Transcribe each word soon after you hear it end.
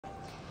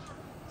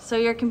So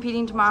you're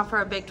competing tomorrow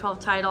for a Big 12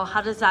 title.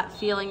 How does that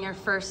feel in your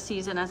first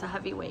season as a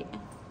heavyweight?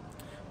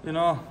 You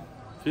know,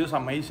 feels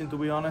amazing, to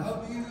be honest.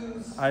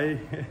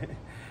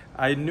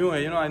 I knew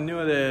it, I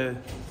knew that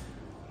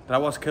I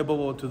was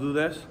capable to do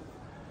this.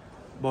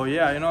 But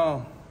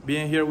yeah,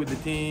 being here with the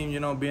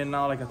team, being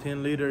now like a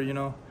team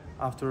leader,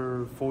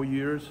 after 4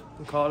 years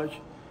in college,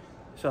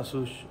 it's a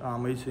such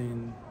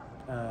amazing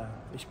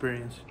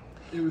experience.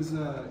 It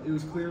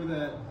was clear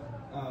that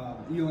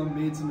Elam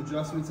made some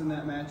adjustments in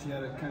that match. You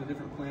had a kind of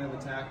different plan of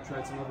attack,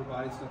 tried some upper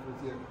body stuff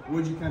with you.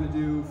 What did you kind of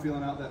do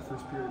feeling out that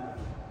first period?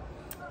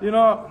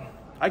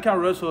 I can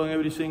wrestle in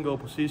every single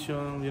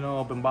position,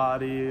 open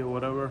body or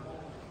whatever.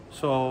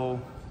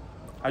 So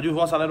I just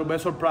was a little bit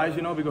surprised,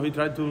 because he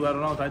tried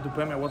to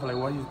pay me. I was like,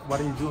 what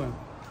is he doing?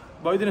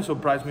 But it didn't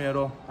surprise me at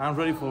all. I'm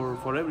ready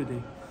for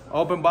everything.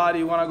 Open body,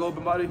 you want to go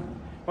open body?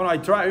 Well, I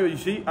tried,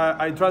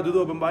 I tried to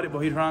do open body, but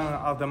he ran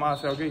off the mat.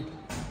 I said, okay,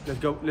 let's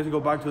go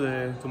back to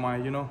the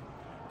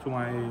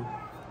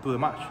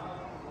match.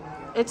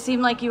 It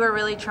seemed like you were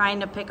really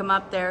trying to pick him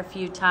up there a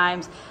few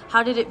times.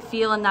 How did it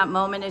feel in that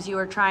moment as you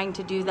were trying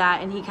to do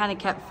that and he kind of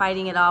kept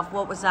fighting it off?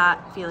 What was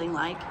that feeling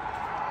like?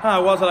 I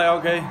was like,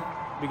 okay,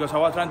 because I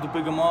was trying to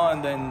pick him up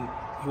and then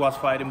he was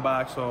fighting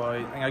back, so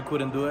I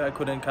couldn't do it. I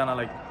couldn't kind of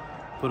like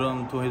put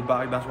him to his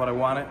back. That's what I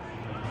wanted.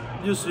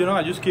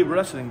 I just keep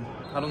wrestling.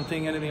 I don't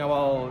think anything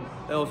about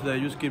else.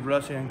 That just keep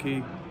wrestling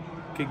and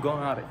keep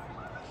going at it.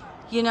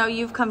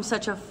 You've come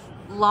such a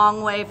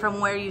long way from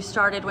where you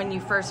started when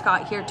you first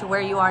got here to where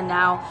you are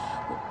now.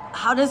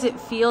 How does it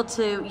feel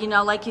to,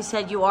 like you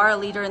said, you are a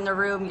leader in the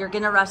room. You're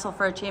going to wrestle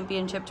for a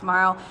championship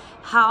tomorrow.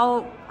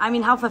 How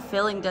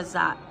fulfilling does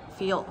that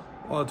feel?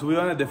 Well, to be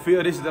honest, the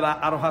feel is that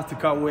I don't have to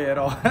cut weight at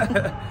all.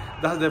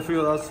 That's the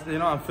feel.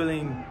 I'm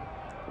feeling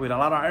with a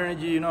lot of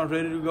energy,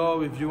 ready to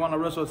go. If you want to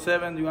wrestle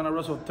 7, you want to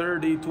wrestle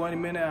 30, 20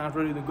 minutes, I'm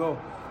ready to go.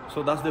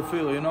 So that's the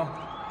feel,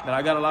 that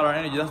I got a lot of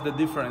energy. That's the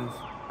difference,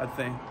 I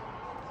think.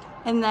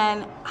 And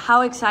then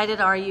how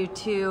excited are you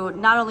to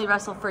not only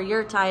wrestle for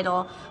your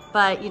title,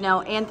 but,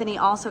 Anthony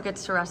also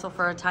gets to wrestle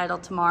for a title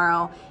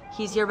tomorrow.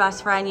 He's your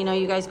best friend.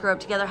 You guys grew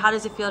up together. How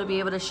does it feel to be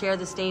able to share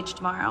the stage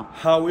tomorrow?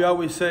 How we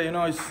always say,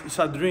 it's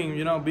a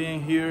dream,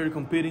 being here,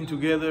 competing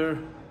together,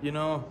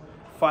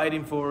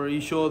 fighting for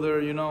each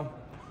other,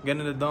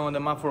 getting it done on the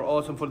mat for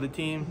us and for the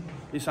team.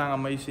 It's an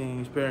amazing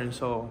experience.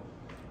 So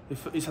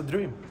it's a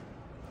dream.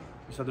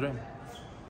 It's a dream.